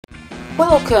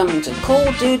Welcome to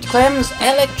Cool Dude Clem's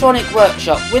Electronic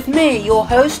Workshop with me, your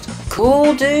host,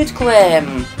 Cool Dude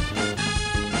Clem.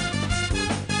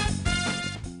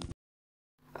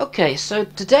 Okay, so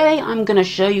today I'm going to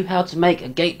show you how to make a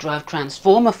gate drive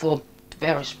transformer for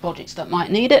various projects that might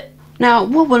need it. Now,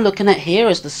 what we're looking at here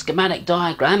is the schematic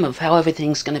diagram of how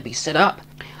everything's going to be set up.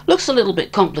 Looks a little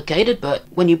bit complicated, but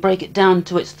when you break it down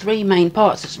to its three main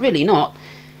parts, it's really not.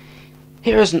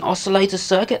 Here is an oscillator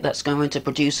circuit that's going to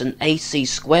produce an AC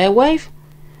square wave.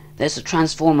 There's the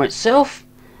transformer itself,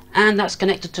 and that's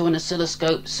connected to an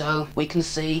oscilloscope so we can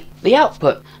see the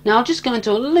output. Now I'll just go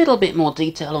into a little bit more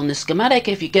detail on this schematic.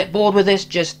 If you get bored with this,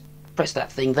 just press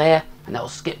that thing there and I'll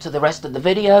skip to the rest of the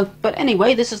video. But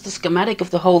anyway, this is the schematic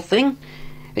of the whole thing.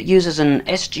 It uses an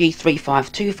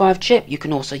SG3525 chip. You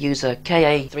can also use a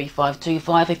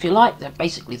KA3525 if you like. They're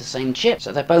basically the same chip,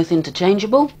 so they're both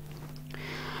interchangeable.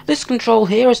 This control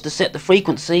here is to set the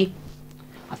frequency.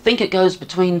 I think it goes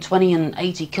between 20 and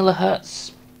 80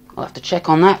 kilohertz. I'll have to check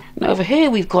on that. And over here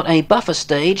we've got a buffer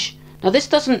stage. Now this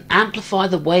doesn't amplify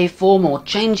the waveform or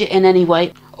change it in any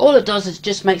way. All it does is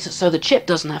just makes it so the chip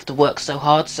doesn't have to work so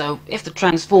hard, so if the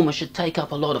transformer should take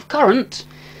up a lot of current,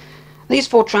 these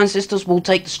four transistors will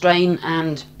take the strain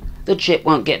and the chip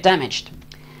won't get damaged.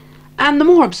 And the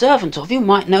more observant of you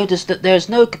might notice that there's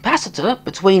no capacitor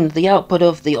between the output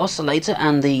of the oscillator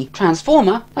and the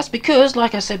transformer. That's because,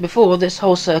 like I said before, this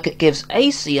whole circuit gives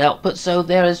AC output, so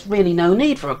there is really no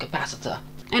need for a capacitor.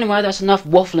 Anyway, that's enough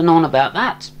waffling on about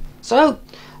that. So,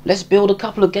 let's build a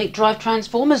couple of gate drive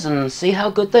transformers and see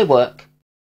how good they work.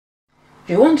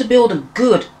 If you want to build a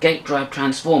good gate drive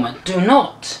transformer, do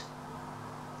not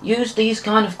use these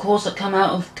kind of cores that come out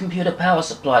of computer power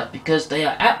supplies, because they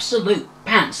are absolute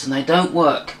pants and they don't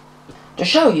work. To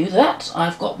show you that,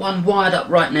 I've got one wired up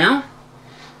right now,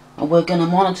 and we're going to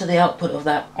monitor the output of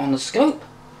that on the scope.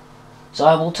 So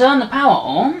I will turn the power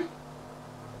on,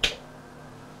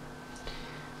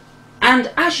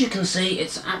 and as you can see,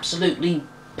 it's absolutely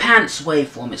pants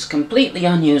waveform. It's completely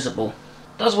unusable.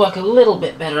 It does work a little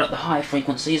bit better at the high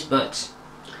frequencies, but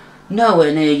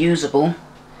nowhere near usable.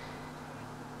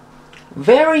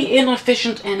 Very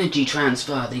inefficient energy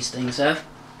transfer these things have.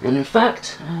 And in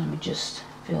fact, let me just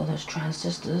feel those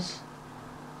transistors.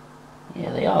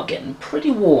 Yeah, they are getting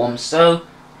pretty warm, so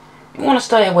you want to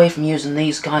stay away from using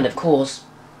these kind of cores.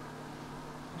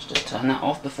 Let's just turn that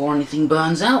off before anything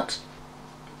burns out.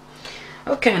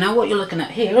 Okay, now what you're looking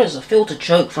at here is a filter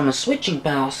choke from a switching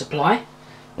power supply.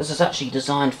 This is actually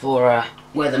designed for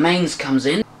where the mains comes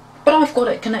in. But I've got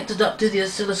it connected up to the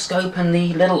oscilloscope and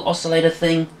the little oscillator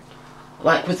thing,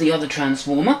 like with the other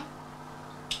transformer.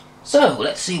 So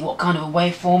let's see what kind of a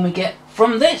waveform we get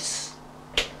from this.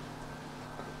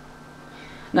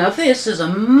 Now this is a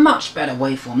much better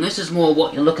waveform. This is more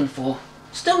what you're looking for.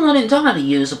 Still not entirely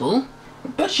usable,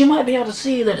 but you might be able to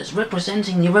see that it's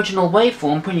representing the original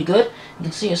waveform pretty good. You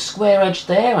can see a square edge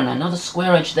there and another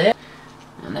square edge there.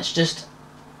 And let's just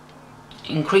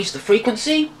increase the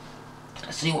frequency.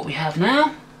 Let's see what we have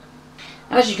now.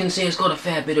 As you can see, it's got a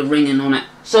fair bit of ringing on it,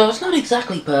 so it's not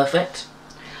exactly perfect,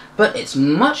 but it's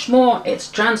much more,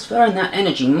 it's transferring that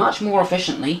energy much more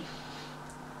efficiently.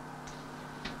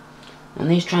 And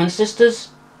these transistors,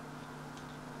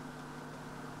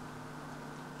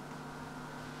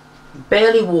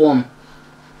 barely warm.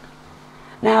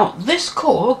 Now this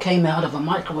core came out of a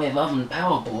microwave oven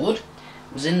power board.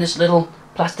 It was in this little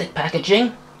plastic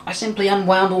packaging. I simply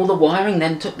unwound all the wiring,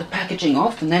 then took the packaging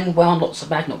off, and then wound lots of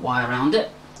magnet wire around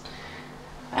it.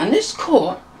 And this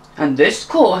core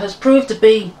has proved to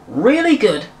be really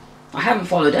good. I haven't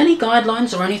followed any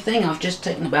guidelines or anything. I've just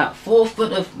taken about 4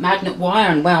 foot of magnet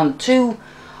wire and wound 2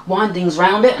 windings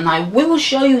around it, and I will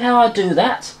show you how I do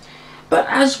that. But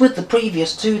as with the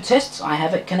previous 2 tests, I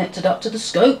have it connected up to the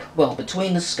scope, well,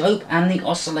 between the scope and the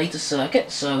oscillator circuit.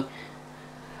 So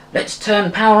let's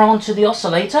turn power on to the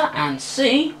oscillator and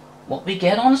see what we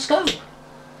get on the scope.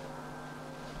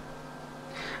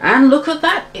 And look at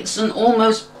that, it's an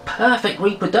almost perfect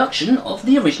reproduction of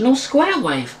the original square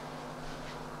wave.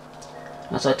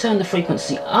 As I turn the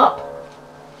frequency up,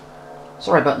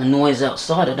 sorry about the noise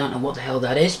outside, I don't know what the hell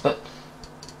that is, but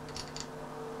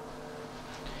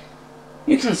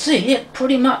you can see it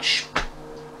pretty much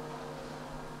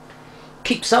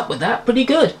keeps up with that pretty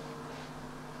good.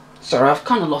 Sorry, I've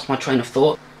kind of lost my train of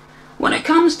thought. When it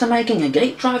comes to making a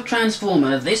gate drive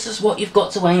transformer, this is what you've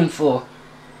got to aim for.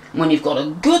 When you've got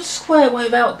a good square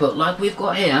wave output like we've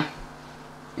got here,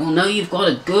 you'll know you've got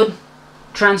a good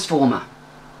transformer.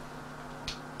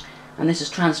 And this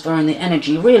is transferring the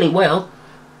energy really well.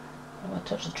 If I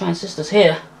touch the transistors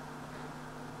here,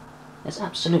 there's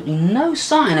absolutely no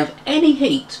sign of any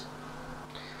heat.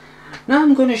 Now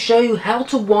I'm going to show you how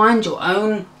to wind your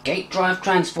own gate drive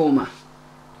transformer.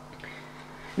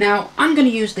 Now I'm going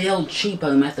to use the old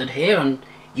cheapo method here and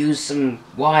use the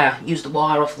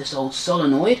wire off this old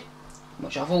solenoid,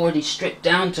 which I've already stripped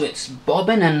down to its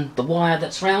bobbin and the wire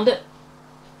that's round it.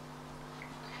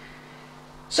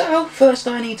 So first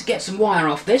I need to get some wire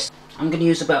off this. I'm going to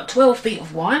use about 12 feet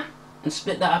of wire and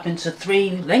split that up into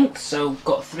 3 lengths, so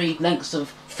got 3 lengths of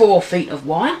 4 feet of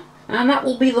wire, and that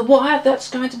will be the wire that's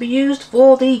going to be used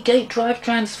for the gate drive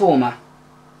transformer.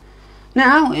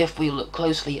 Now if we look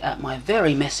closely at my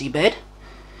very messy bed,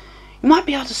 you might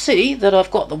be able to see that I've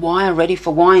got the wire ready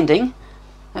for winding.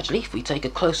 Actually, if we take a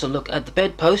closer look at the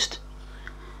bedpost,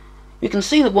 you can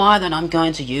see the wire that I'm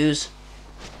going to use.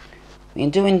 We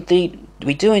do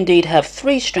indeed have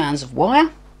 3 strands of wire,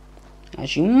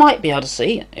 as you might be able to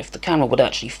see if the camera would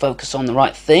actually focus on the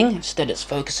right thing. Instead it's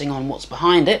focusing on what's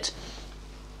behind it.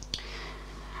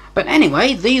 But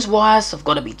anyway, these wires have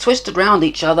got to be twisted round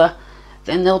each other,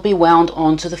 then they'll be wound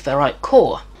onto the ferrite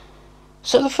core.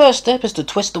 So the first step is to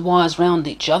twist the wires round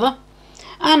each other,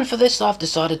 and for this I've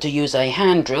decided to use a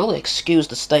hand drill, excuse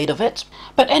the state of it.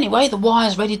 But anyway, the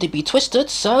wire's ready to be twisted,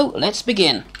 so let's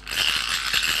begin.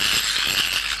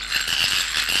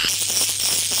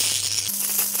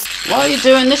 While you're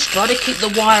doing this, try to keep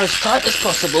the wire as tight as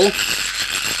possible,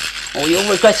 or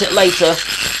you'll regret it later.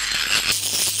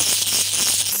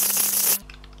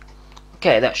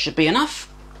 Okay, that should be enough.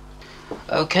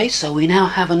 Okay, so we now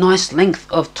have a nice length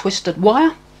of twisted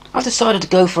wire. I've decided to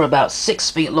go for about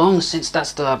 6 feet long, since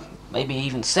that's maybe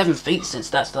even 7 feet, since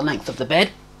that's the length of the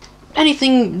bed.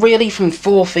 Anything really from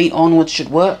 4 feet onwards should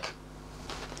work.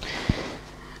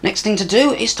 Next thing to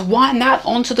do is to wind that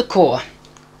onto the core.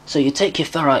 So you take your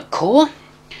ferrite core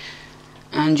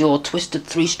and your twisted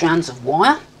 3 strands of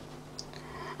wire,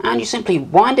 and you simply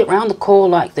wind it round the core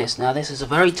like this. Now this is a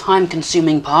very time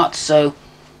consuming part, so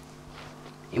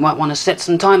you might want to set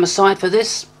some time aside for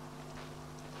this.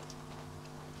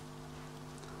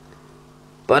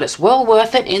 But it's well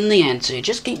worth it in the end, so you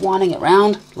just keep winding it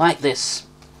round like this.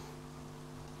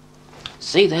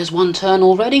 See, there's one turn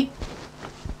already.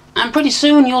 And pretty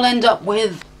soon you'll end up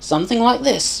with something like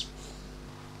this.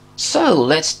 So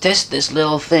let's test this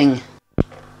little thing.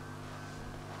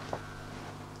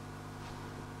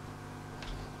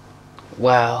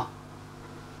 Wow.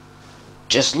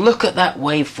 Just look at that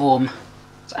waveform.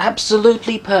 It's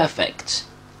absolutely perfect.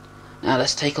 Now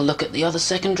let's take a look at the other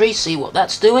secondary, see what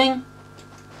that's doing.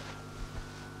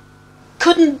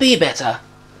 Couldn't be better.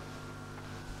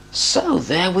 So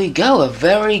there we go, a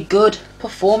very good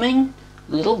performing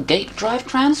little gate drive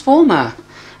transformer.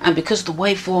 And because the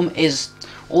waveform is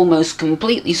almost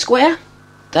completely square,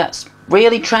 that's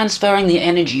really transferring the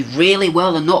energy really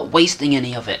well and not wasting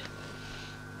any of it.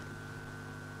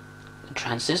 The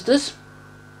transistors,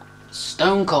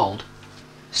 stone cold.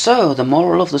 So the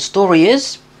moral of the story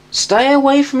is, stay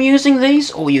away from using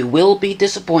these or you will be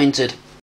disappointed.